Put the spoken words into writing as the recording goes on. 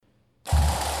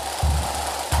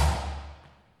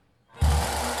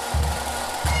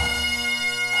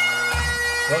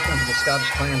Welcome to the Scottish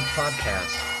Clan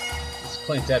Podcast. This is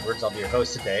Clint Edwards. I'll be your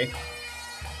host today.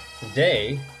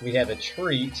 Today, we have a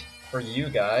treat for you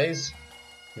guys,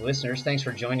 you listeners. Thanks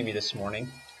for joining me this morning.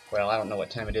 Well, I don't know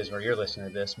what time it is where you're listening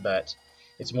to this, but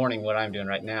it's morning what I'm doing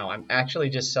right now. I'm actually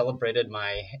just celebrated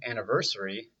my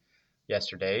anniversary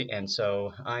yesterday, and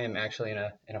so I am actually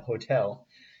in a hotel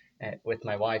with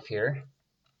my wife here,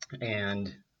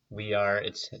 and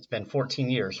it's been 14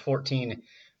 years, 14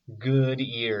 good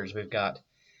years. We've got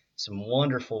some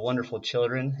wonderful, wonderful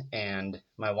children, and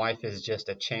my wife is just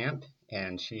a champ,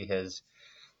 and she has,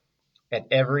 at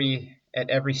every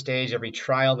stage, every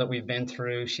trial that we've been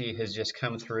through, she has just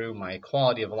come through. My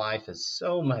quality of life is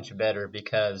so much better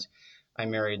because I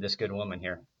married this good woman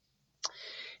here.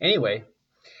 Anyway,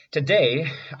 today,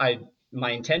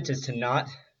 my intent is to not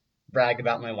brag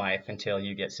about my wife until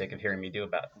you get sick of hearing me do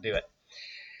it.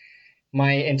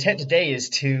 My intent today is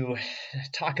to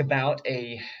talk about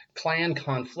a clan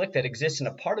conflict that exists in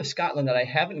a part of Scotland that I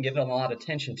haven't given a lot of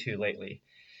attention to lately.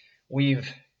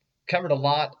 We've covered a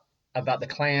lot about the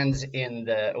clans in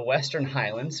the Western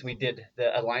Highlands. We did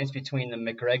the alliance between the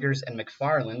MacGregors and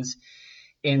MacFarlanes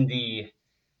in the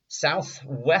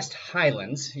Southwest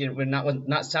Highlands. We're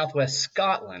not Southwest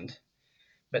Scotland,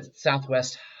 but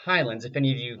Southwest Highlands. If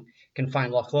any of you can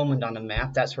find Loch Lomond on a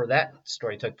map, that's where that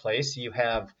story took place. You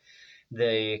have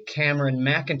the Cameron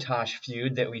Macintosh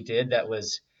feud that we did.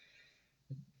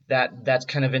 That's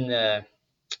kind of in the,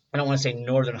 I don't want to say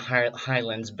Northern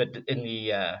Highlands, but in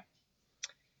the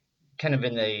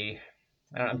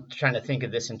I'm trying to think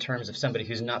of this in terms of somebody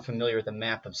who's not familiar with the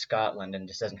map of Scotland and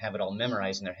just doesn't have it all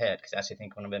memorized in their head, because that's, I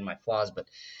think, one of my flaws. But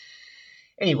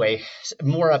anyway,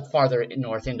 more up farther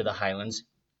north into the Highlands.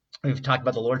 We've talked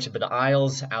about the Lordship of the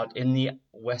Isles out in the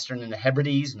Western and the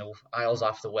Hebrides, and the Isles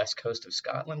off the west coast of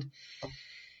Scotland.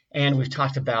 And we've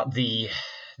talked about the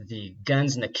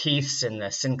Guns and the Keiths and the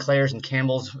Sinclairs and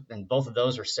Campbells, and both of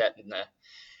those are set in the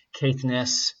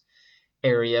Caithness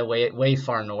area, way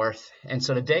far north. And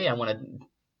so today I want to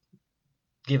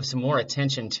give some more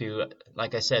attention to,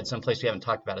 like I said, someplace we haven't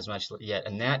talked about as much yet,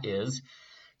 and that is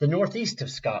the northeast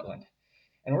of Scotland.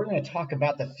 And we're going to talk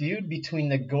about the feud between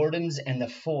the Gordons and the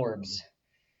Forbes.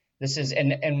 This is,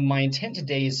 and my intent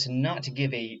today is not to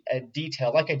give a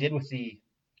detail like I did with the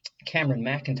Cameron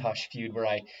Macintosh feud, where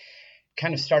I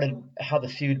kind of started how the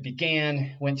feud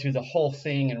began, went through the whole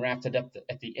thing, and wrapped it up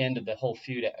at the end of the whole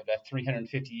feud of a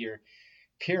 350-year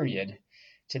period.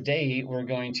 Today, we're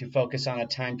going to focus on a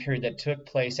time period that took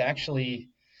place actually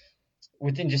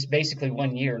within just basically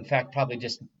 1 year. In fact, probably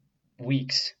just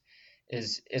weeks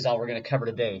is all we're going to cover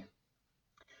today.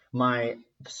 My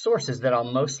sources that I'll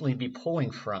mostly be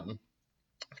pulling from,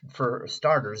 for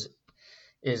starters,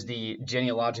 is the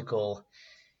genealogical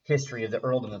history of the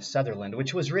Earldom of Sutherland,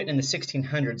 which was written in the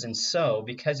 1600s. And so,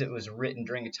 because it was written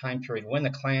during a time period when the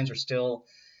clans are still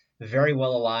very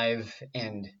well alive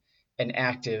and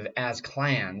active as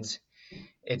clans,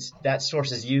 that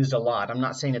source is used a lot. I'm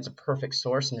not saying it's a perfect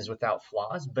source and is without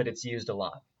flaws, but it's used a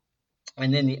lot.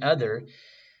 And then the other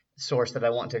source that I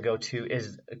want to go to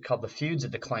is called the Feuds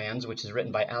of the Clans, which is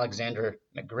written by Alexander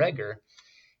MacGregor,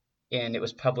 and it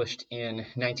was published in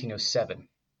 1907.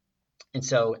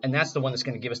 And that's the one that's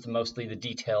going to give us mostly the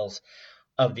details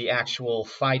of the actual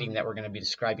fighting that we're going to be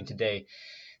describing today.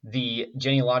 The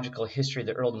genealogical history of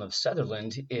the Earldom of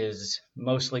Sutherland is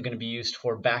mostly going to be used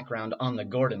for background on the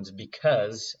Gordons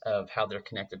because of how they're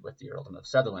connected with the Earldom of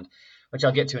Sutherland, which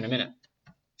I'll get to in a minute.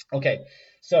 Okay,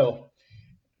 so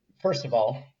first of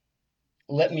all,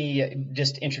 let me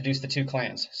just introduce the two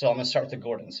clans. So I'm going to start with the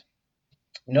Gordons.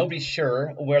 Nobody's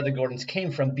sure where the Gordons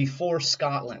came from before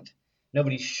Scotland.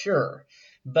 Nobody's sure,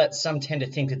 but some tend to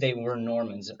think that they were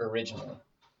Normans originally.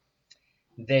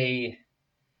 The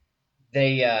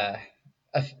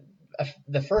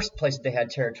first place they had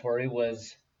territory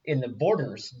was in the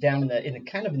borders, down in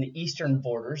the eastern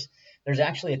borders. There's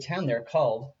actually a town there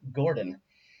called Gordon,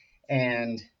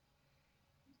 and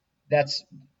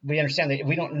we understand that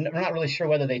we're not really sure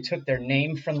whether they took their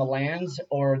name from the lands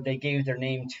or they gave their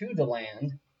name to the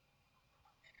land,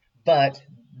 but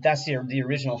that's the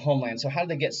original homeland. So how did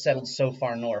they get settled so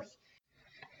far north?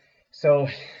 So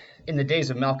in the days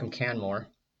of Malcolm Canmore,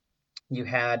 you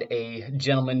had a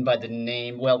gentleman by the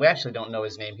name, well, we actually don't know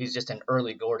his name. He's just an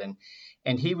early Gordon.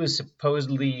 And he was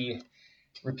supposedly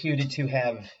reputed to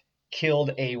have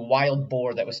killed a wild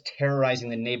boar that was terrorizing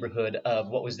the neighborhood of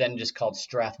what was then just called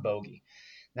Strathbogie.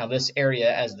 Now, this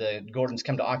area, as the Gordons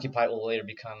come to occupy, will later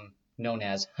become known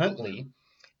as Huntly,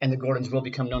 and the Gordons will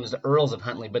become known as the Earls of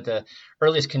Huntly. But the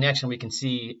earliest connection we can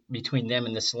see between them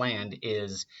and this land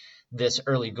is this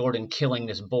early Gordon killing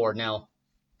this boar. Now,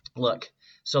 look,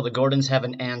 so the Gordons have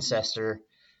an ancestor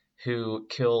who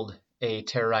killed a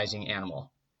terrorizing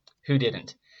animal? Who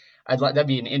didn't? That'd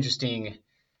be an interesting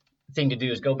thing to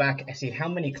do, is go back and see how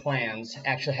many clans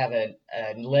actually have a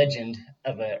legend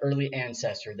of an early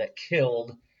ancestor that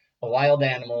killed a wild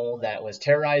animal that was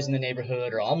terrorizing the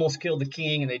neighborhood, or almost killed the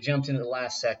king and they jumped in at the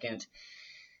last second.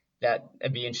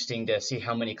 That'd be interesting to see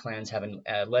how many clans have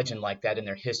a legend like that in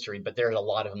their history, but there's a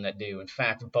lot of them that do. In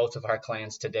fact, both of our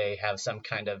clans today have some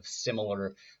kind of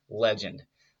similar legend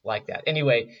like that.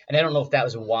 Anyway, and I don't know if that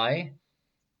was why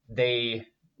they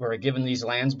were given these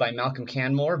lands by Malcolm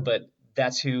Canmore, but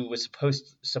that's who was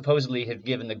supposedly have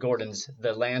given the Gordons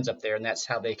the lands up there, and that's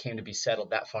how they came to be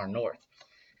settled that far north,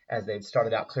 as they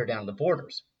started out clear down the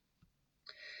borders.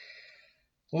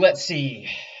 Let's see.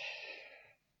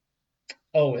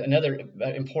 Oh, another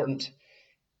important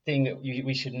thing that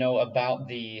we should know about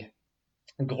the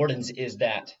Gordons is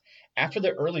that after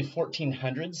the early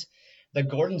 1400s, the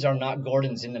Gordons are not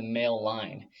Gordons in the male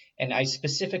line. And I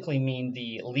specifically mean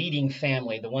the leading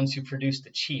family, the ones who produced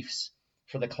the chiefs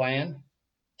for the clan.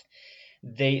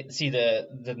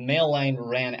 The male line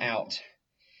ran out.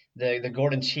 The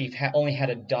Gordon chief only had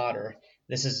a daughter.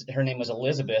 Her name was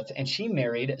Elizabeth, and she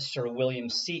married Sir William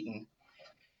Seton.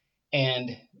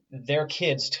 And their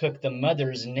kids took the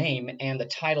mother's name and the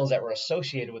titles that were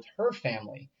associated with her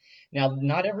family. Now,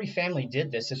 not every family did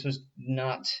this. This was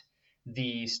not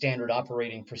the standard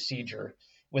operating procedure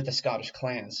with the Scottish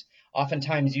clans.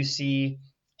 Oftentimes you see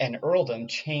an earldom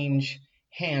change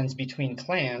hands between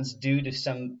clans due to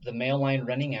the male line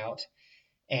running out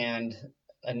and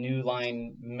a new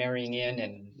line marrying in,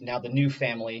 and now the new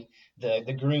family,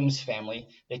 the groom's family,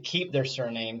 they keep their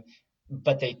surname,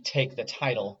 but they take the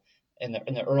title in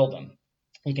the earldom.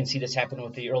 You can see this happen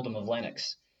with the earldom of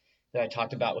Lennox that I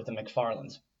talked about with the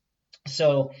MacFarlanes.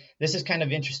 So this is kind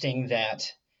of interesting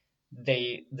that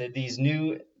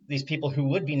these people who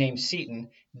would be named Seton,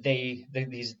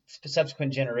 these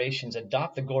subsequent generations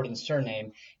adopt the Gordon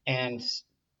surname and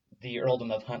the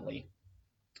earldom of Huntly.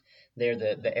 They're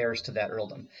the heirs to that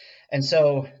earldom. And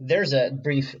so there's a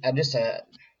brief, just a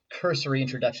cursory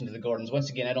introduction to the Gordons.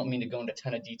 Once again, I don't mean to go into a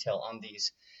ton of detail on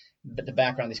these, but the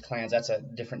background of these clans, that's a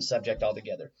different subject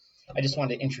altogether. I just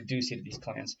wanted to introduce you to these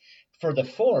clans. For the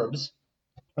Forbes,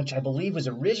 which I believe was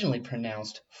originally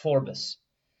pronounced Forbes,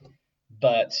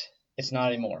 but it's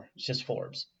not anymore. It's just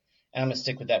Forbes. And I'm going to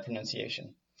stick with that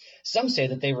pronunciation. Some say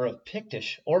that they were of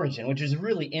Pictish origin, which is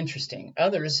really interesting.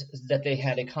 Others that they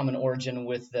had a common origin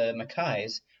with the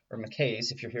Mackays, or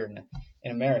Mackays if you're here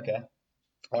in America,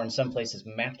 or in some places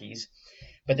Mackies,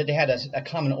 but that they had a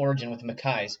common origin with the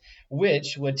Mackays,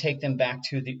 which would take them back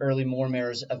to the early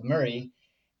Mormaers of Murray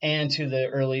and to the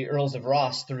early Earls of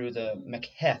Ross through the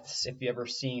Macheaths. If you've ever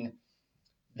seen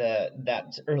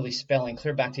that early spelling,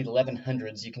 clear back to the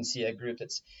 1100s, you can see a group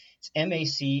that's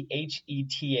Macheths,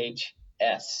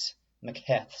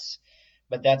 Macheaths.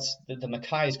 But that's the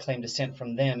Mackays claim descent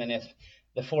from them, and if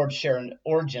the Forbes share an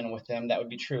origin with them, that would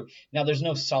be true. Now, there's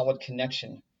no solid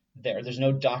connection there. There's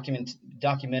no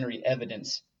documentary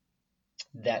evidence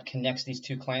that connects these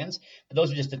two clans, but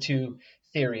those are just the two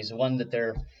theories. One that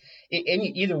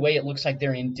either way, it looks like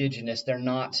they're indigenous. They're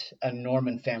not a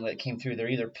Norman family that came through. They're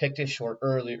either Pictish or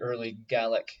early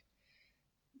Gallic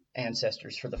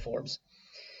ancestors for the Forbes.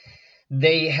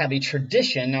 They have a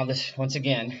tradition. Now, this, once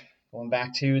again, going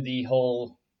back to the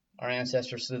whole our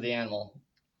ancestors through the animal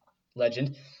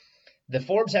legend, the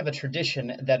Forbes have a tradition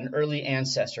that an early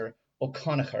ancestor,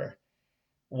 O'Conachar,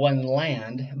 won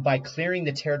land by clearing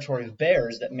the territory of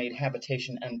bears that made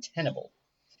habitation untenable.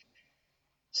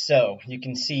 So you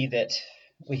can see that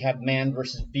we have man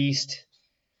versus beast,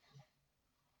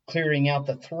 clearing out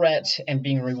the threat and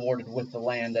being rewarded with the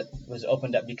land that was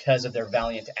opened up because of their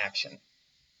valiant action.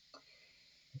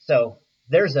 So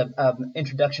there's an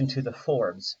introduction to the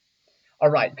Forbes. All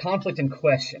right, conflict in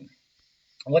question.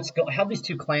 How these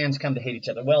two clans come to hate each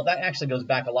other? Well, that actually goes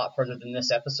back a lot further than this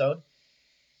episode.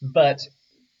 But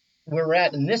where we're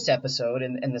at in this episode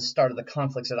and the start of the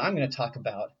conflicts that I'm going to talk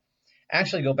about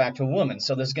actually go back to a woman.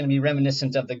 So there's going to be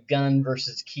reminiscent of the Gunn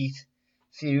versus Keith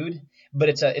feud, but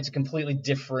it's a completely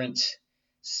different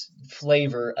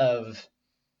flavor of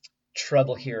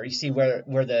trouble here. You see where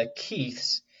the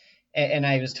Keiths, and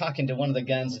I was talking to one of the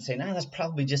Gunns and saying, that's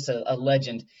probably just a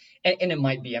legend. And it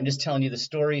might be. I'm just telling you the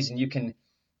stories, and you can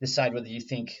decide whether you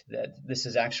think that this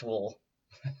is actual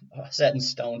set in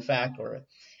stone fact, and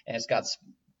it's got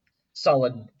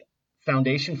solid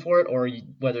foundation for it, or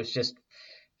whether it's just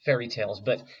fairy tales.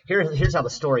 But here's how the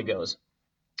story goes.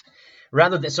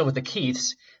 So with the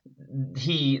Keiths,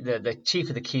 the chief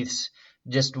of the Keiths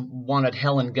just wanted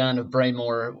Helen Gunn of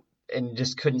Braymore and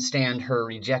just couldn't stand her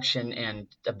rejection and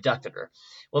abducted her.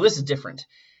 Well, this is different.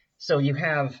 So you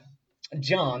have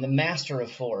John, the master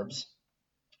of Forbes,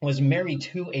 was married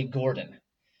to a Gordon,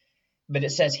 but it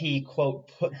says he,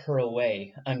 quote, put her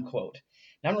away, unquote.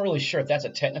 Now, I'm not really sure if that's a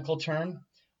technical term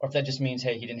or if that just means,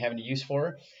 hey, he didn't have any use for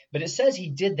her. But it says he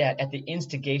did that at the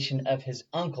instigation of his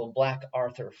uncle, Black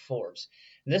Arthur Forbes.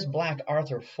 This Black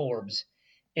Arthur Forbes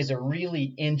is a really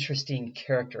interesting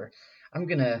character. I'm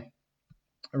going to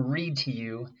read to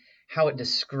you how it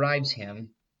describes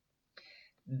him.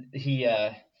 He,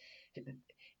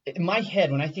 in my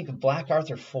head, when I think of Black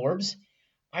Arthur Forbes,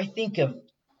 I think of,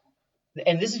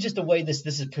 and this is just the way this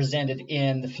is presented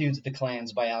in the Feuds of the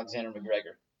Clans by Alexander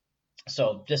MacGregor.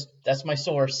 So that's my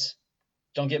source.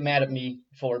 Don't get mad at me,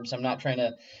 Forbes. I'm not trying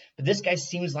to, but this guy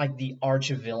seems like the arch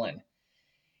villain.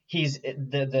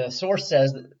 The source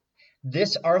says that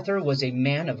this Arthur was a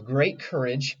man of great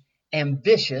courage,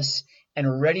 ambitious,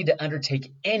 and ready to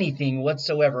undertake anything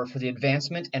whatsoever for the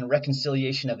advancement and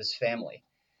reconciliation of his family.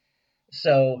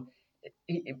 So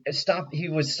he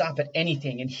would stop at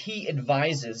anything, and he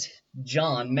advises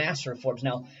John, Master of Forbes.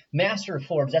 Now, Master of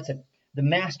Forbes, the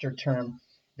master term.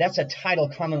 That's a title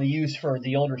commonly used for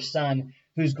the older son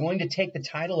who's going to take the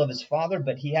title of his father,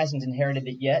 but he hasn't inherited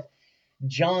it yet.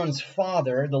 John's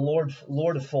father, the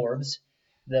Lord of Forbes,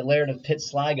 the Laird of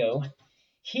Pitsligo,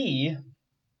 he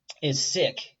is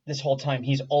sick this whole time.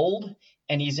 He's old,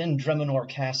 and he's in Drumanor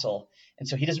Castle, and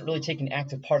so he doesn't really take an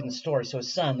active part in the story. So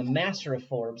his son, the Master of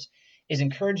Forbes, is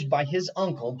encouraged by his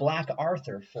uncle, Black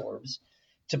Arthur Forbes,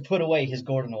 to put away his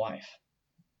Gordon wife.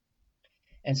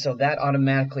 And so that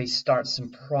automatically starts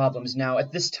some problems. Now,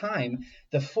 at this time,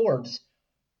 the Forbes,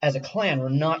 as a clan,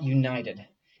 were not united.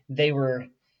 There's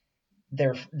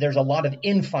a lot of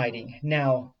infighting.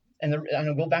 Now, and I'm going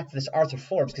to go back to this Arthur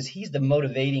Forbes because he's the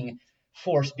motivating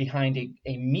force behind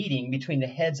a meeting between the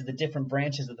heads of the different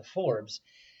branches of the Forbes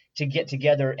to get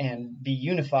together and be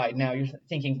unified. Now, you're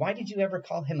thinking, why did you ever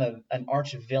call him an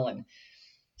arch villain?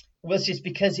 Well, it's just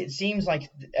because it seems like,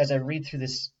 as I read through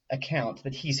this account,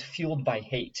 that he's fueled by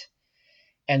hate.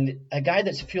 And a guy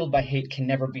that's fueled by hate can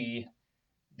never be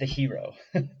the hero.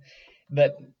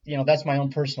 But, that's my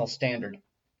own personal standard.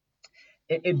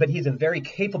 But he's a very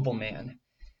capable man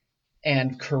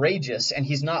and courageous, and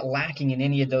he's not lacking in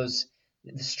any of those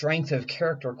the strength of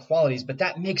character qualities, but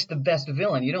that makes the best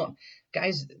villain.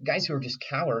 Guys who are just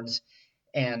cowards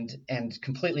and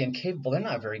completely incapable, they're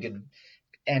not very good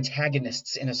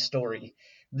antagonists in a story.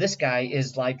 This guy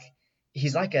is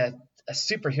he's like a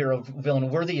superhero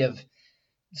villain worthy of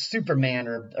Superman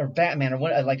or Batman or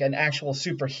like an actual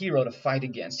superhero to fight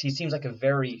against. He seems like a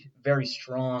very, very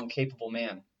strong, capable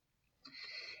man.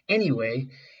 Anyway,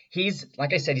 he's,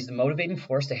 like I said, he's the motivating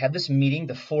force. They have this meeting.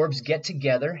 The Forbes get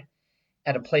together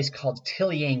at a place called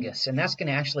Tilliangus, and that's going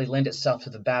to actually lend itself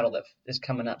to the battle that is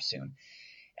coming up soon.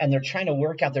 And they're trying to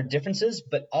work out their differences,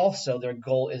 but also their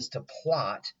goal is to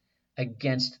plot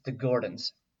against the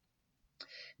Gordons.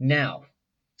 Now,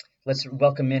 let's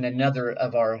welcome in another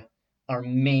of our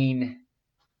main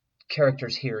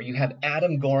characters here. You have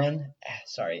Adam Gordon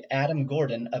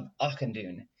of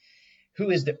Auchindoun,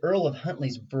 who is the Earl of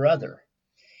Huntly's brother.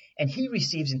 And he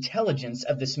receives intelligence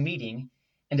of this meeting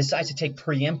and decides to take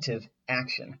preemptive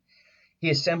action. He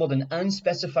assembled an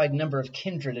unspecified number of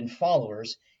kindred and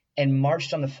followers and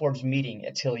marched on the Forbes meeting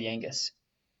at Tilliangus.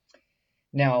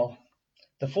 Now,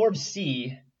 the Forbes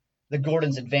see the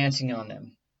Gordons advancing on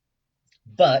them,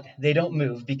 but they don't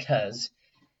move because,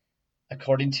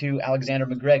 according to Alexander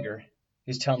MacGregor,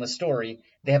 who's telling the story,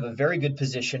 they have a very good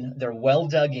position, they're well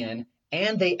dug in,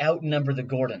 and they outnumber the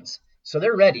Gordons. So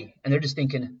they're ready, and they're just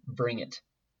thinking, bring it.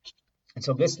 And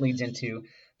so this leads into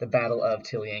the Battle of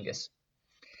Tilliangus.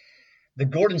 The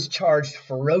Gordons charged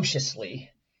ferociously,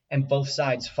 and both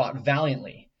sides fought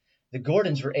valiantly. The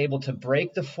Gordons were able to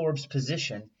break the Forbes'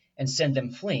 position and send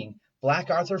them fleeing. Black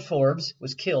Arthur Forbes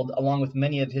was killed along with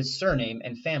many of his surname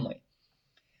and family.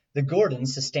 The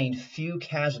Gordons sustained few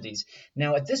casualties.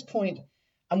 Now, at this point,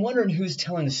 I'm wondering who's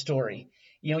telling the story.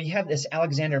 You have this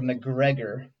Alexander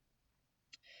MacGregor.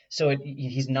 So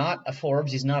he's not a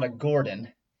Forbes, he's not a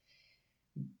Gordon.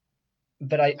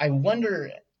 But I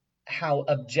wonder how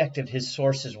objective his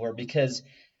sources were, because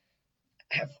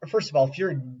first of all,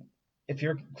 if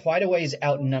you're quite a ways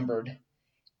outnumbered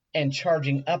and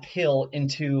charging uphill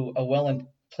into a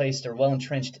well-placed or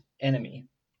well-entrenched enemy,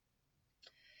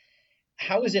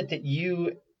 how is it that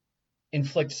you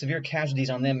inflict severe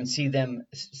casualties on them and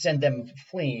send them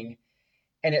fleeing?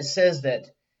 And it says that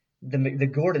the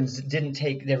Gordons didn't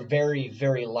take their very,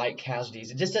 very light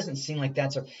casualties. It just doesn't seem like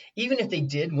that's even if they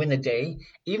did win the day,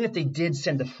 even if they did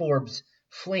send the Forbes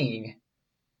fleeing,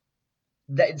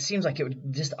 that it seems like it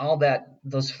would just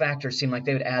those factors seem like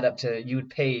they would add up to you would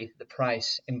pay the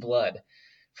price in blood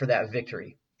for that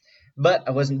victory. But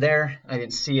I wasn't there. I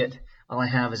didn't see it. All I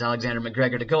have is Alexander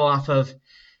MacGregor to go off of.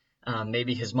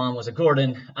 Maybe his mom was a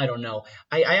Gordon. I don't know.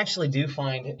 I actually do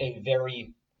find a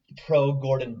very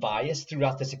pro-Gordon bias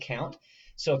throughout this account.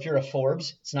 So if you're a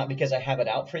Forbes, it's not because I have it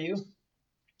out for you.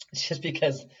 It's just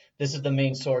because this is the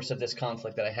main source of this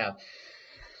conflict that I have.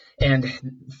 And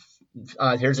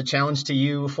here's a challenge to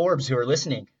you Forbes who are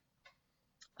listening.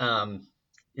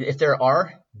 If there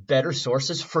are better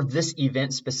sources for this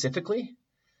event specifically,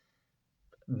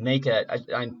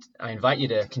 I invite you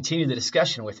to continue the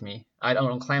discussion with me. I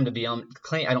don't claim to be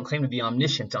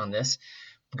omniscient on this.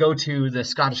 Go to the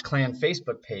Scottish Clan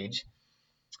Facebook page.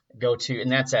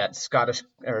 And that's at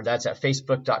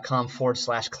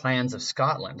facebook.com/clans of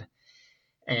Scotland,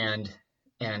 and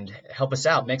help us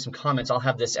out. Make some comments. I'll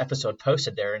have this episode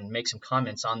posted there, and make some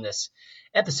comments on this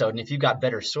episode. And if you've got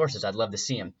better sources, I'd love to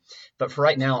see them. But for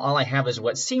right now, all I have is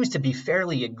what seems to be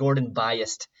fairly a Gordon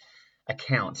biased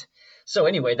account. So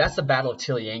anyway, that's the Battle of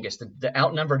Tilly-Angus. The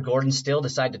outnumbered Gordons still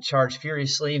decide to charge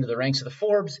furiously into the ranks of the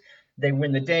Forbes. They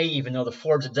win the day, even though the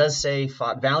Forbes, it does say,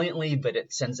 fought valiantly, but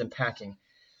it sends them packing.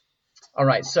 All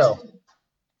right, so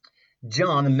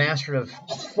John, the master of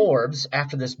Forbes,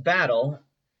 after this battle,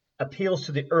 appeals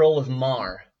to the Earl of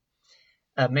Mar,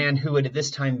 a man who would at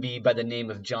this time be by the name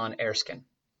of John Erskine.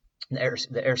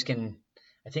 The Erskine,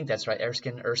 I think that's right,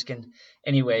 Erskine.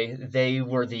 Anyway, they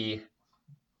were the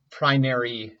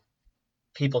primary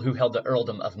people who held the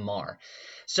earldom of Mar.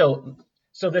 So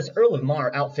this Earl of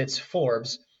Mar outfits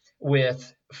Forbes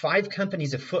with 5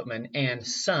 companies of footmen and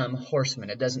some horsemen.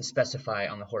 It doesn't specify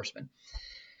on the horsemen.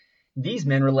 These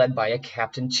men were led by a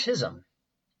Captain Chisholm.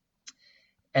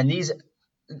 And it's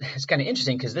kind of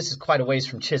interesting because this is quite a ways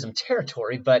from Chisholm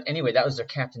territory, but anyway, that was their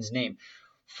captain's name.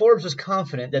 Forbes was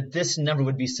confident that this number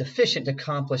would be sufficient to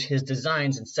accomplish his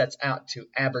designs and sets out to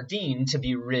Aberdeen to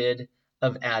be rid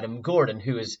of Adam Gordon,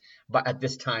 who is at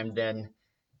this time then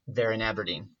there in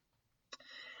Aberdeen.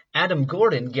 Adam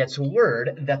Gordon gets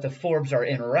word that the Forbes are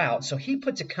en route, so he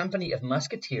puts a company of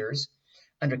musketeers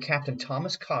under Captain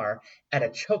Thomas Carr at a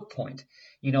choke point.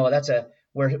 You know, that's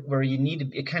where you need to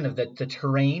be kind of the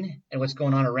terrain and what's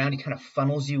going on around. He kind of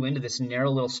funnels you into this narrow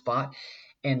little spot,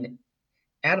 and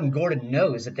Adam Gordon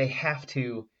knows that they have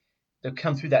to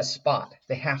come through that spot.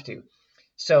 They have to.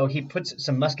 So he puts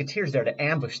some musketeers there to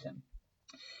ambush them.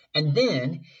 And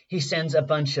then he sends a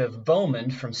bunch of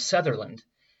bowmen from Sutherland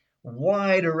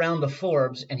wide around the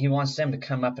Forbes, and he wants them to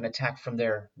come up and attack from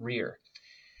their rear.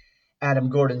 Adam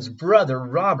Gordon's brother,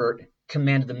 Robert,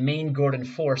 commanded the main Gordon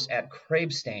force at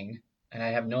Cravestane, and I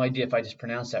have no idea if I just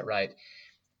pronounced that right,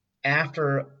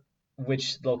 after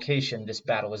which location this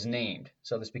battle was named.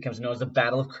 So this becomes known as the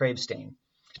Battle of Cravestane.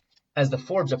 As the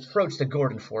Forbes approached the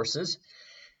Gordon forces,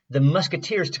 the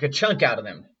musketeers took a chunk out of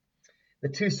them. The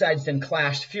two sides then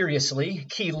clashed furiously.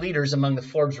 Key leaders among the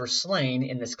Forbes were slain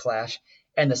in this clash,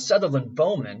 and the Sutherland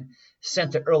bowmen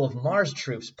sent the Earl of Mar's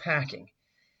troops packing.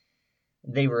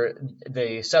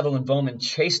 The Sutherland bowmen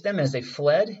chased them as they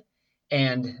fled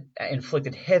and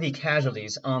inflicted heavy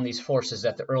casualties on these forces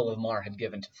that the Earl of Mar had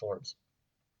given to Forbes.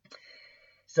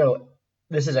 So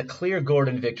this is a clear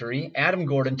Gordon victory. Adam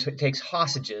Gordon takes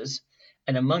hostages,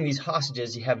 and among these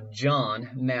hostages you have John,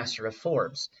 master of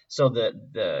Forbes, so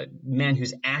the man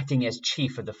who's acting as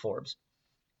chief of the Forbes.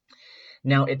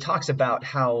 Now it talks about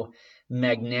how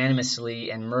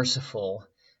magnanimously and merciful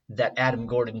that Adam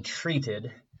Gordon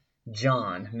treated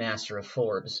John, master of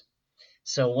Forbes.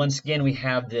 So once again we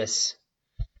have this,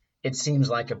 it seems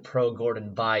like a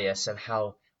pro-Gordon bias of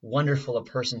how wonderful a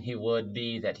person he would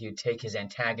be, that he would take his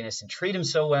antagonist and treat him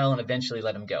so well and eventually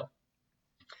let him go.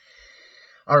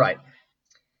 All right.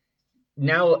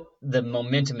 Now the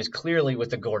momentum is clearly with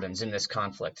the Gordons in this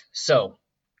conflict. So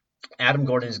Adam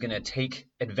Gordon is going to take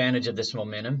advantage of this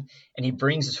momentum, and he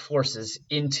brings his forces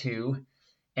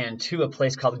to a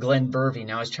place called Glen Burvey.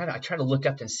 Now I try to look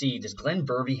up and see, does Glen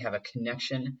Burvey have a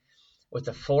connection with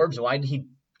the Forbes? Why did he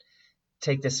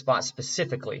take this spot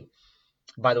specifically?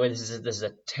 By the way, this is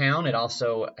a town.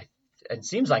 It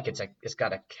seems like it's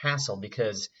got a castle,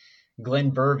 because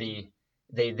Glen Burvey,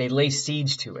 they lay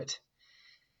siege to it.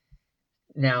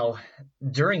 Now,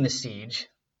 during the siege,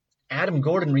 Adam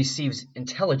Gordon receives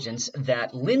intelligence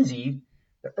that Lindsay,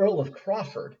 the Earl of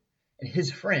Crawford, and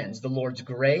his friends, the Lords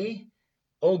Grey,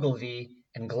 Ogilvy,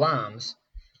 and Glamis,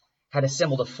 had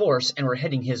assembled a force and were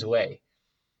heading his way.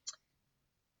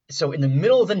 So in the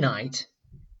middle of the night,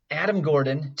 Adam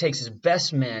Gordon takes his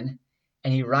best men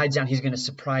and he rides out. He's going to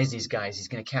surprise these guys. He's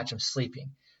going to catch them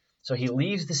sleeping. So he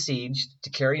leaves the siege to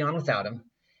carry on without him,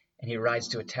 and he rides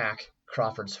to attack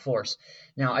Crawford's force.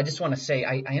 Now, I just want to say,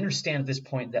 I understand at this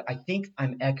point that I think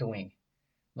I'm echoing.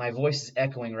 My voice is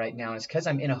echoing right now. And it's because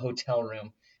I'm in a hotel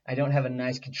room. I don't have a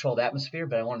nice controlled atmosphere,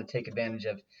 but I want to take advantage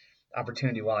of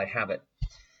opportunity while I have it.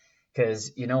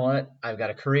 Because you know what? I've got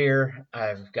a career.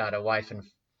 I've got a wife and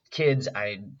kids.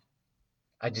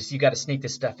 You got to sneak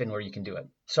this stuff in where you can do it.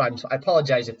 So I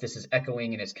apologize if this is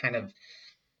echoing and it's kind of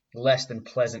less than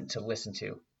pleasant to listen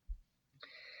to.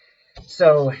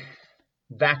 So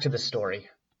back to the story.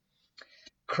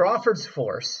 Crawford's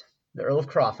force, the Earl of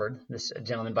Crawford, this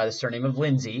gentleman by the surname of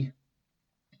Lindsay,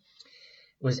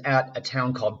 was at a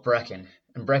town called Brecon.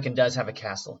 And Brecon does have a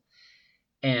castle.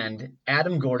 And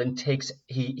Adam Gordon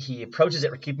he approaches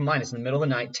it, keep in mind, it's in the middle of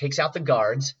the night, takes out the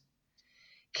guards,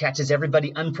 catches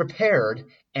everybody unprepared,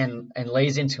 and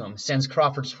lays into them, sends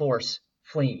Crawford's force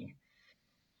fleeing.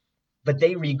 But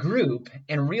they regroup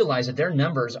and realize that their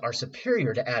numbers are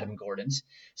superior to Adam Gordon's,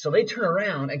 so they turn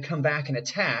around and come back and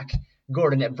attack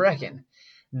Gordon at Brecon.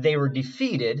 They were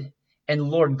defeated, and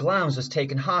Lord Glamis was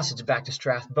taken hostage back to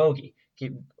Strathbogie,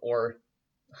 or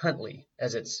Huntley,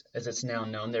 as it's now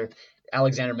known.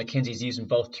 Alexander Mackenzie's using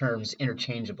both terms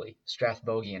interchangeably,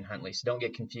 Strathbogie and Huntley, so don't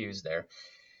get confused there.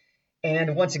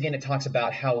 And once again, it talks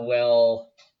about how well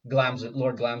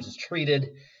Lord Glamis was treated,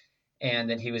 and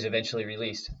then he was eventually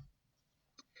released.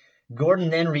 Gordon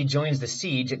then rejoins the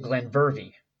siege at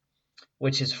Glenbervie,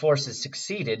 which his forces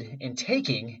succeeded in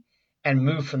taking, and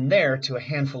moved from there to a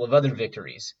handful of other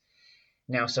victories.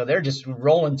 Now, so they're just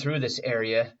rolling through this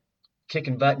area,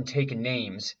 kicking butt and taking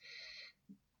names.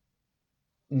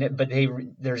 But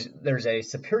there's a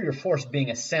superior force being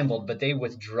assembled, but they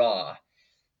withdraw.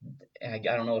 And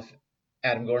I don't know if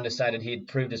Adam Gordon decided he had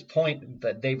proved his point,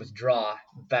 but they withdraw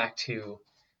back to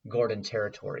Gordon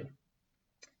territory.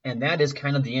 And that is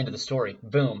kind of the end of the story.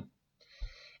 Boom.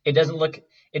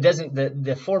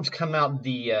 The Forbes come out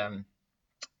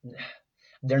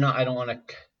they're not, I don't want to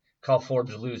call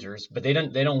Forbes losers, but they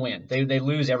don't win. They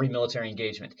lose every military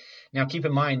engagement. Now keep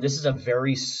in mind, this is a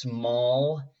very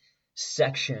small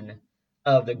section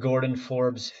of the Gordon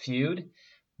Forbes feud,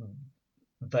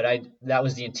 but that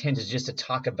was the intent, is just to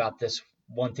talk about this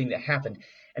one thing that happened.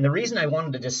 And the reason I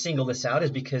wanted to just single this out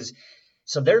is because,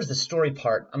 so there's the story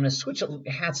part. I'm going to switch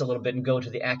hats a little bit and go to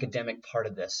the academic part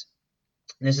of this.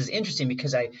 And this is interesting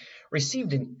because I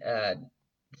received a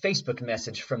Facebook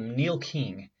message from Neil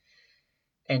King,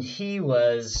 and he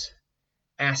was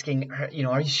asking,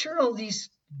 are you sure all these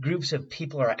groups of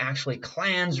people are actually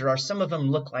clans, or are some of them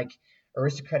look like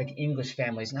aristocratic English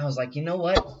families? And I was like, you know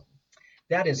what?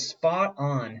 That is spot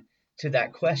on to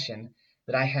that question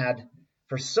that I had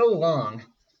for so long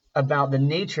about the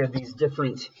nature of these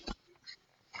different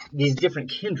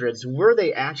kindreds. Were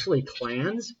they actually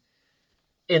clans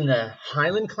in the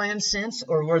Highland clan sense,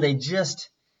 or were they just,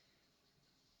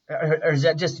 or is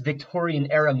that just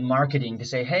Victorian era marketing to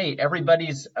say, hey,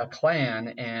 everybody's a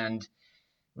clan and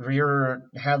we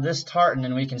have this tartan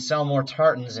and we can sell more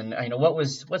tartans? And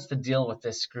what's the deal with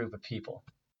this group of people?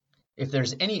 If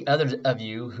there's any other of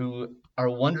you who are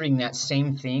wondering that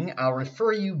same thing, I'll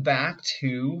refer you back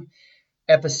to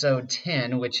episode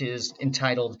 10, which is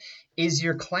entitled, Is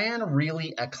Your Clan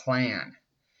Really a Clan?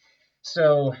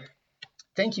 So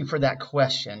thank you for that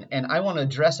question, and I want to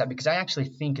address that because I actually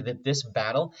think that this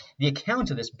battle, the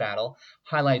account of this battle,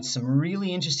 highlights some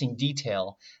really interesting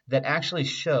detail that actually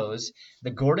shows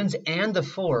the Gordons and the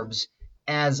Forbes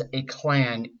as a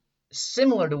clan,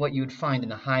 similar to what you would find in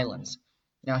the Highlands.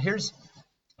 Now, here's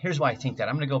why I think that.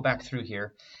 I'm going to go back through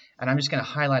here, and I'm just going to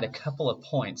highlight a couple of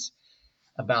points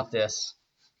about this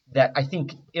that I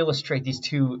think illustrate these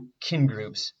two kin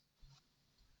groups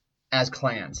as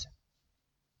clans.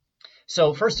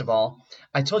 So first of all,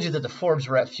 I told you that the Forbes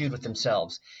were at feud with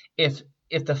themselves. If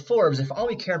the Forbes, if all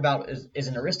we care about is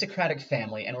an aristocratic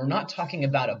family, and we're not talking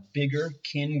about a bigger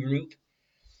kin group,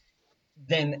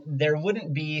 then there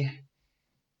wouldn't be,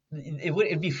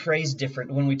 it'd be phrased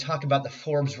different when we talk about the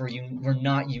Forbes were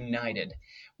not united.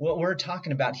 What we're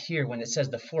talking about here when it says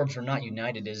the Forbes were not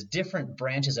united is different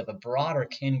branches of a broader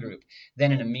kin group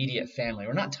than an immediate family.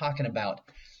 We're not talking about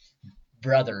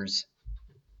brothers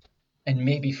and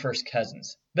maybe first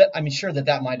cousins. But I'm sure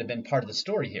that might have been part of the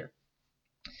story here.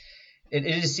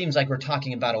 It just seems like we're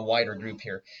talking about a wider group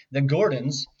here. The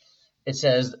Gordons, it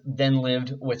says, then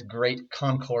lived with great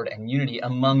concord and unity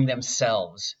among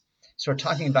themselves. So we're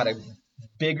talking about a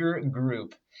bigger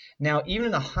group. Now, even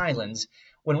in the Highlands,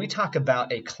 when we talk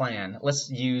about a clan,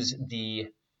 let's use the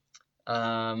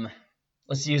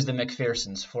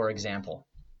McPhersons, for example.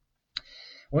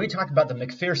 When we talk about the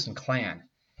McPherson clan,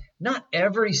 not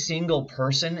every single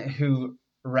person who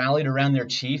rallied around their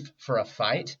chief for a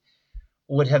fight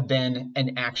would have been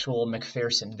an actual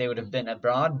MacPherson. They would have been a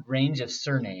broad range of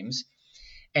surnames.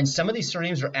 And some of these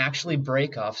surnames are actually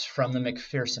breakoffs from the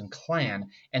MacPherson clan,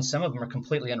 and some of them are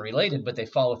completely unrelated, but they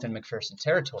fall within MacPherson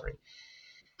territory.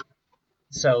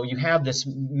 So you have this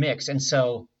mix, and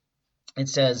so it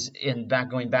says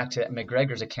going back to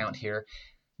MacGregor's account here,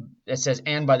 it says,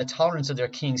 and by the tolerance of their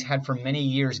kings had for many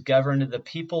years governed the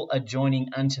people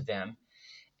adjoining unto them.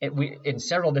 In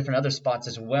several different other spots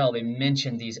as well, they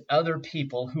mention these other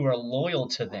people who are loyal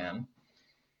to them.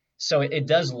 So it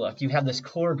does look, you have this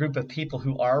core group of people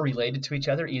who are related to each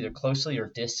other, either closely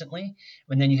or distantly,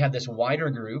 and then you have this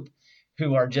wider group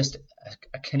who are just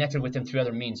connected with them through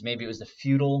other means. Maybe it was the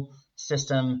feudal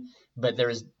system, but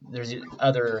there's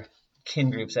other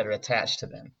kin groups that are attached to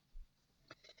them.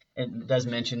 It does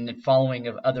mention the following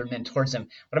of other men towards them.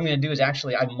 What I'm going to do is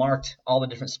actually I marked all the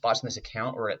different spots in this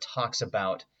account where it talks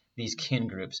about these kin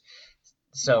groups.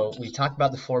 So we talked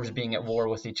about the Forbes being at war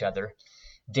with each other.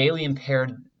 Daily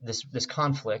impaired this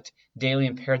conflict, daily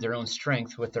impaired their own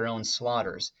strength with their own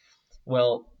slaughters.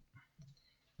 Well,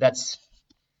 that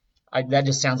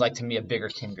just sounds like to me a bigger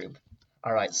kin group.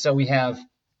 All right, so we have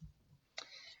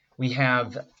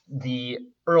the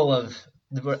Earl of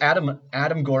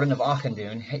Adam Gordon of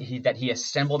Auchindoun, that he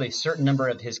assembled a certain number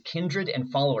of his kindred and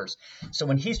followers. So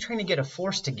when he's trying to get a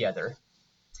force together,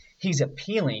 he's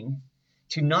appealing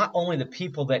to not only the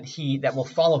people that will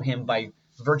follow him by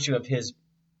virtue of his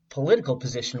political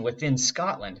position within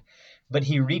Scotland, but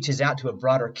he reaches out to a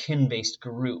broader kin-based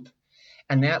group.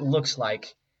 And that looks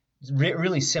like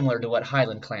really similar to what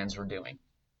Highland clans were doing.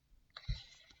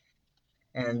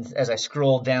 And as I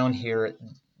scroll down here,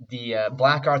 the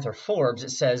Black Arthur Forbes, it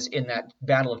says in that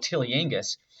Battle of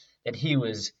Tilliangus that he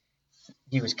was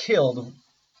killed,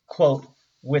 quote,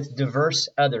 with diverse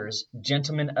others,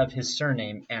 gentlemen of his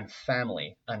surname and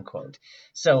family, unquote.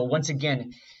 So once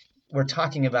again, we're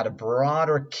talking about a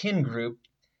broader kin group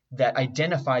that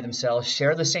identify themselves,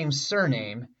 share the same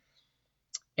surname.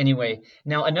 Anyway,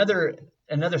 now another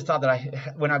thought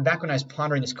that when I was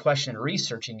pondering this question and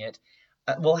researching it,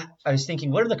 I was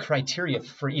thinking, what are the criteria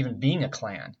for even being a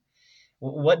clan?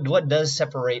 What does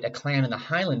separate a clan in the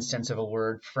Highland sense of a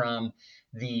word from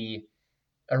the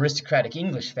aristocratic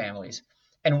English families?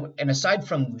 And aside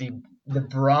from the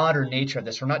broader nature of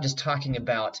this, we're not just talking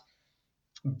about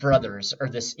brothers or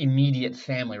this immediate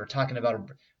family. We're talking about a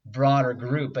broader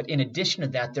group. But in addition to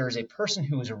that, there is a person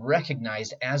who is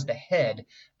recognized as the head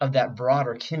of that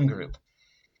broader kin group.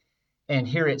 And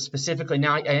here it specifically,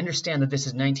 now I understand that this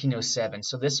is 1907,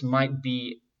 so this might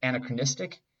be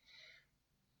anachronistic,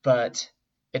 but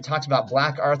it talks about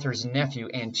Black Arthur's nephew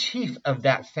and chief of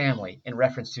that family in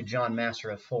reference to John Master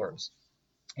of Forbes,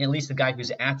 at least the guy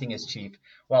who's acting as chief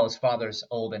while his father's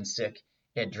old and sick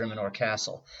at Drumanore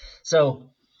Castle. So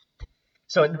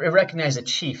it recognized a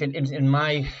chief. In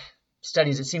my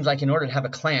studies, it seems like in order to have a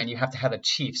clan, you have to have a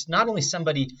chief. It's not only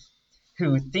somebody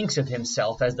who thinks of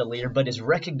himself as the leader, but is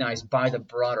recognized by the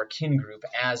broader kin group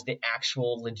as the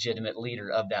actual legitimate leader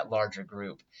of that larger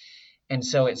group. And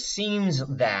so it seems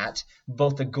that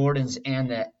both the Gordons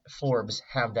and the Forbes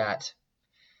have that,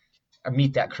 or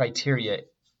meet that criteria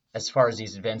as far as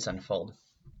these events unfold.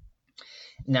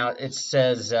 Now it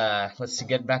says, let's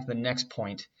get back to the next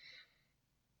point.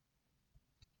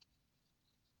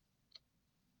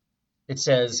 It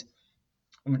says,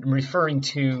 referring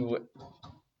to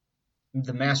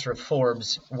the Master of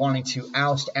Forbes wanting to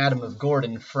oust Adam of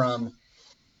Gordon from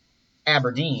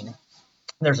Aberdeen.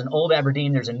 There's an old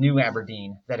Aberdeen, there's a new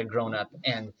Aberdeen that had grown up,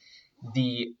 and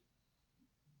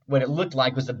what it looked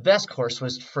like was the best course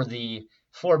was for the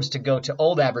Forbes to go to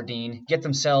old Aberdeen, get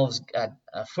themselves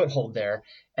a foothold there,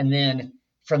 and then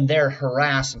from there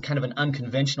harass, in kind of an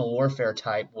unconventional warfare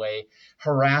type way,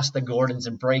 harass the Gordons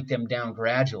and break them down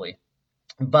gradually.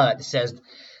 But it says,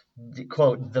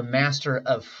 quote, the Master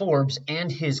of Forbes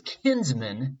and his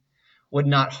kinsmen would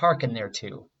not hearken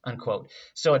thereto, unquote.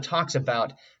 So it talks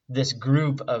about this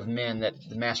group of men that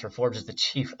the Master of Forbes is the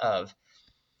chief of.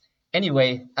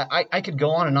 Anyway, I could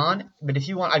go on, but if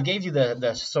you want, I gave you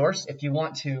the source. If you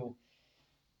want to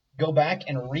go back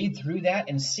and read through that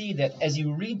and see that as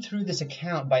you read through this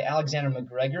account by Alexander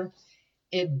MacGregor,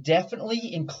 it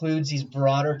definitely includes these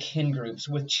broader kin groups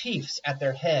with chiefs at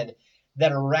their head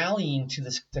that are rallying to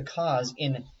the cause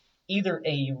in either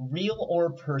a real or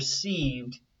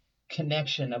perceived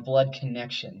connection, a blood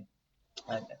connection.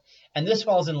 And this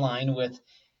falls in line with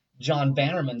John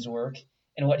Bannerman's work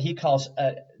and what he calls,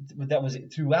 that was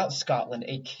throughout Scotland,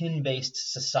 a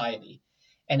kin-based society.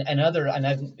 And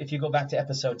if you go back to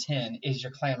episode 10, Is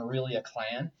Your Clan Really a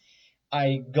Clan?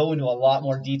 I go into a lot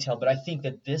more detail, but I think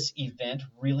that this event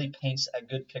really paints a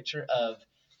good picture of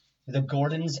the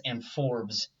Gordons and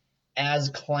Forbes as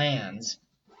clans,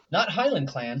 not Highland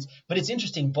clans, but it's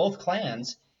interesting, both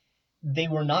clans, they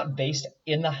were not based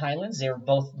in the Highlands. They were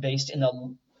both based in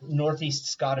the northeast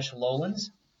Scottish lowlands,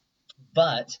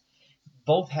 but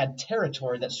both had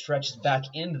territory that stretches back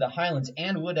into the Highlands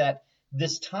and would at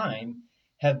this time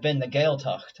have been the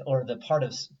Gaeltacht, or the part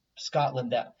of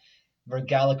Scotland that where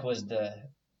Gaelic was the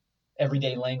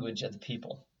everyday language of the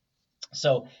people.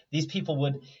 So these people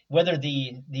would, whether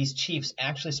these chiefs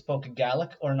actually spoke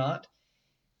Gaelic or not,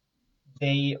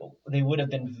 they would have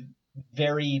been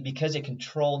very, because it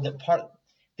controlled the part.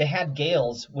 They had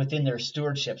Gaels within their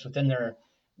stewardships, within their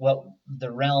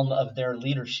the realm of their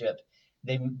leadership.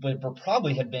 They would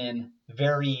probably have been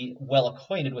very well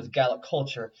acquainted with Gaelic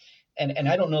culture, and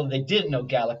I don't know that they didn't know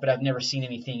Gaelic, but I've never seen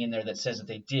anything in there that says that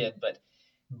they did. But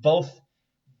both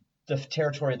the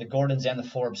territory of the Gordons and the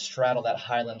Forbes straddle that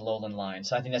Highland Lowland line,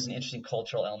 so I think that's an interesting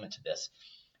cultural element to this.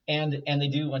 And they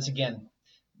do, once again,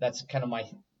 that's kind of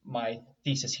my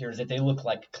thesis here, is that they look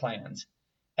like clans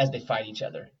as they fight each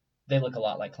other. They look a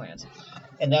lot like clans.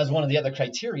 And that was one of the other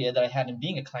criteria that I had in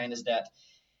being a clan, is that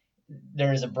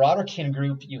there is a broader kin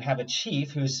group. You have a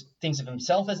chief who thinks of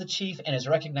himself as a chief and is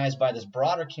recognized by this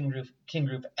broader kin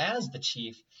group as the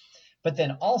chief, but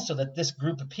then also that this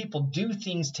group of people do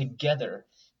things together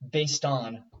based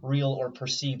on real or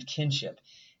perceived kinship.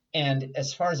 And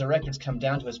as far as the records come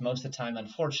down to us, most of the time,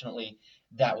 unfortunately,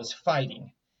 that was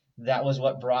fighting. That was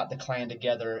what brought the clan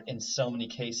together in so many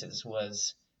cases,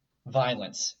 was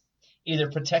violence.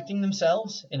 Either protecting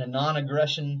themselves in a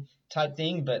non-aggression type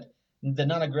thing, but the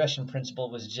non-aggression principle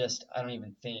was just, I don't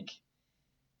even think,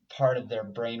 part of their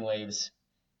brainwaves.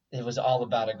 It was all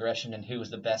about aggression and who was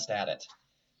the best at it.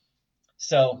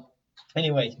 So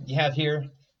anyway, you have here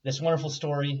this wonderful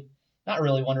story. Not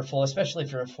really wonderful, especially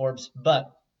if you're a Forbes,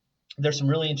 but there's some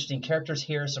really interesting characters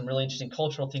here, some really interesting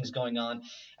cultural things going on,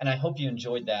 and I hope you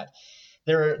enjoyed that.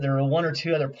 There are one or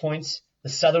two other points. The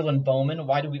Sutherland Bowman.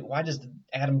 Why does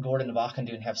Adam Gordon of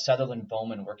Auchindoun have Sutherland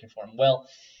Bowman working for him? Well,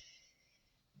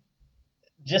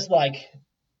 just like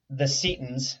the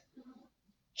Setons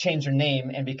change their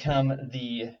name and become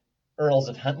the Earls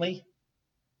of Huntly,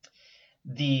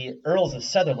 the Earls of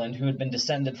Sutherland, who had been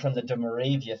descended from the de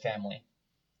Moravia family,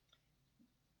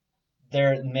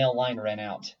 their male line ran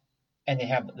out. And they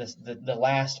have the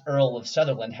last Earl of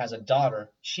Sutherland has a daughter.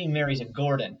 She marries a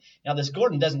Gordon. Now, this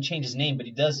Gordon doesn't change his name, but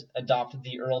he does adopt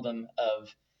the earldom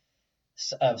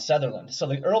of Sutherland. So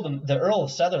the Earl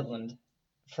of Sutherland,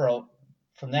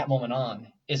 from that moment on,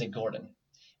 is a Gordon,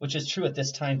 which is true at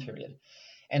this time period.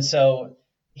 And so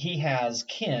he has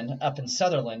kin up in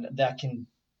Sutherland that can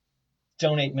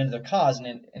donate men to their cause, and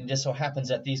it just so happens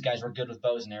that these guys were good with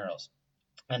bows and arrows.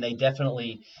 And they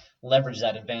definitely leveraged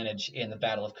that advantage in the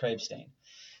Battle of Cravestane.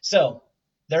 So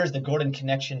there's the Gordon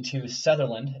connection to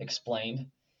Sutherland explained.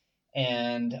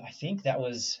 And I think that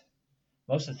was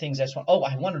most of the things I just want. Oh,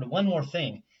 I wanted one more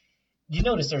thing. You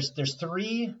notice there's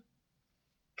three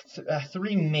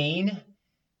main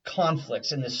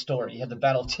conflicts in this story. You have the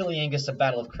Battle of Tilliangus, the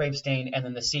Battle of Cravestane, and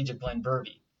then the Siege of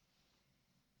Glenbervie.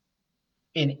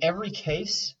 In every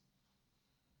case,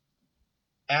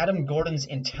 Adam Gordon's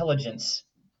intelligence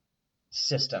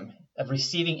system of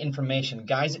receiving information,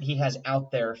 guys that he has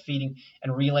out there feeding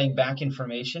and relaying back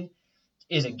information,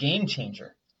 is a game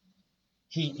changer.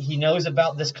 He knows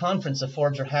about this conference the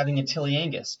Forbes are having in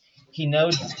Tilliangus. He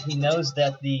knows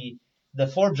that the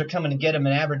Forbes are coming to get him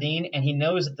in Aberdeen, and he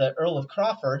knows that the Earl of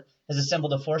Crawford has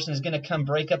assembled a force and is going to come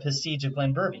break up his siege of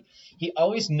Glenbervie. He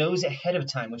always knows ahead of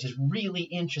time, which is really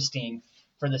interesting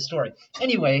for the story.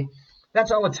 Anyway,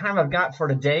 that's all the time I've got for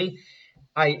today.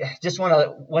 I just want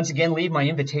to once again leave my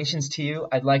invitations to you.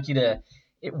 I'd like you to,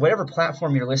 whatever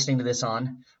platform you're listening to this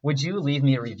on, would you leave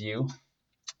me a review?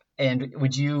 And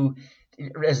would you,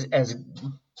 as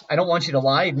I don't want you to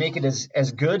lie, make it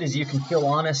as good as you can feel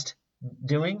honest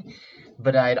doing.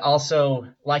 But I'd also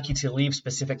like you to leave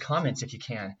specific comments if you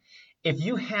can. If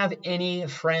you have any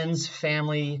friends,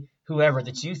 family, whoever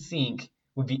that you think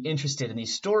would be interested in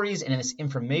these stories and in this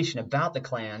information about the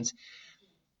clans,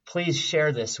 please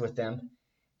share this with them.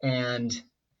 And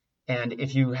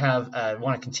if you have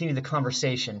want to continue the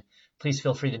conversation, please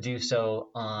feel free to do so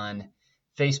on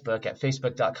Facebook at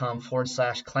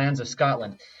facebook.com/Clans of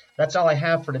Scotland. That's all I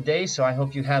have for today, so I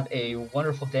hope you have a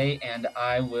wonderful day, and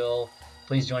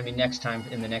please join me next time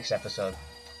in the next episode.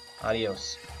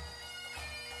 Adios.